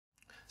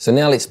So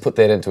now let's put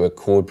that into a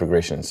chord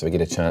progression so we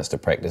get a chance to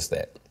practice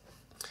that.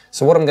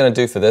 So what I'm going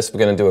to do for this, we're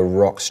going to do a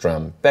rock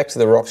strum. Back to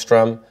the rock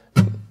strum,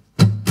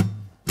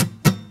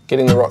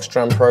 getting the rock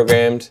strum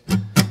programmed.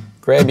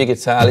 Grab your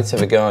guitar, let's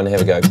have a go and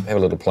have a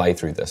little play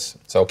through this.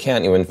 So I'll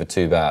count you in for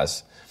 2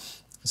 bars.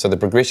 So the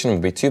progression will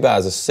be 2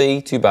 bars of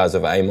C, 2 bars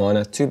of A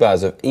minor, 2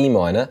 bars of E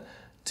minor,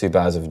 2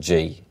 bars of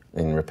G,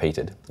 then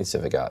repeated. Let's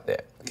have a go at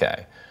that.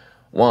 Okay.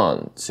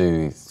 1,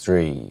 2,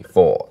 3,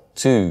 4.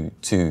 2,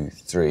 2,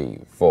 3,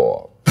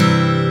 4.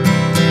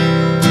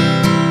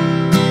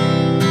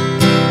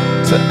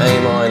 To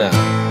A minor,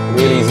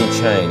 real easy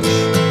change.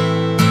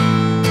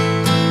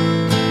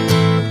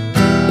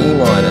 E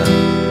minor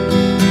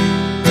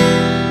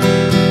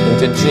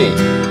into G.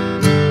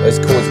 Those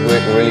chords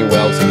work really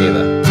well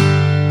together.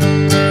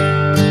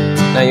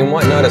 Now you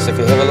might notice if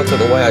you have a look at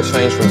the way I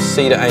changed from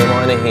C to A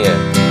minor here,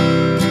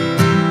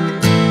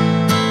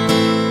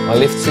 I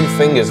left 2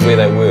 fingers where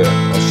they were.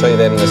 I'll show you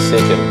that in a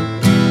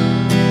second.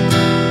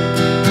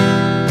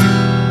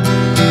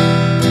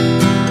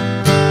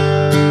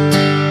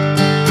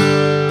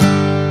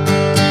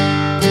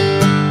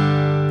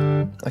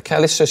 Okay,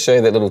 let's just show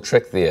you that little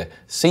trick there.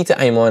 C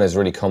to A minor is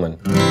really common.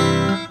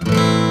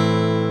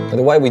 And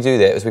the way we do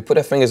that is we put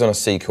our fingers on a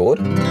C chord.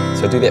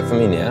 So do that for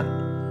me now.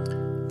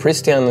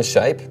 Press down the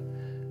shape,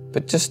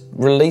 but just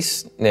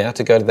release now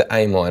to go to the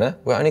A minor.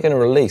 We're only going to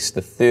release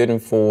the 3rd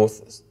and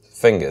 4th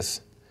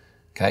fingers.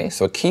 Okay,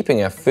 so we're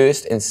keeping our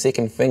 1st and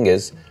 2nd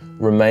fingers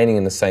remaining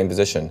in the same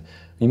position.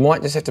 You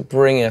might just have to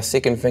bring our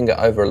 2nd finger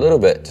over a little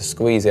bit to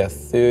squeeze our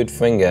 3rd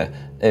finger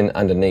in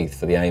underneath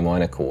for the A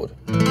minor chord.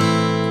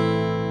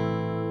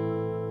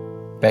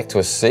 Back to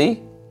a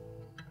C.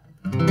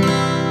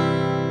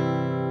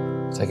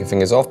 Take your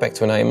fingers off, back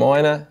to an A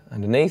minor,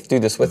 underneath. Do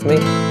this with me.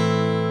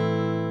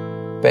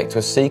 Back to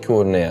a C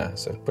chord now.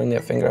 So bring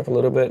that finger up a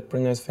little bit,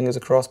 bring those fingers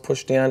across,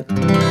 push down,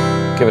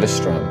 give it a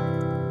strum.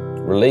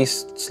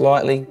 Release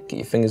slightly, get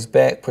your fingers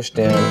back, push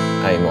down,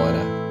 A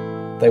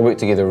minor. They work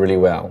together really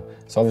well.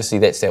 So obviously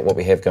that's what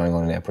we have going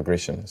on in our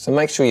progression. So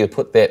make sure you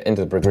put that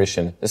into the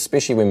progression,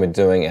 especially when we're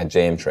doing our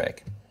jam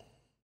track.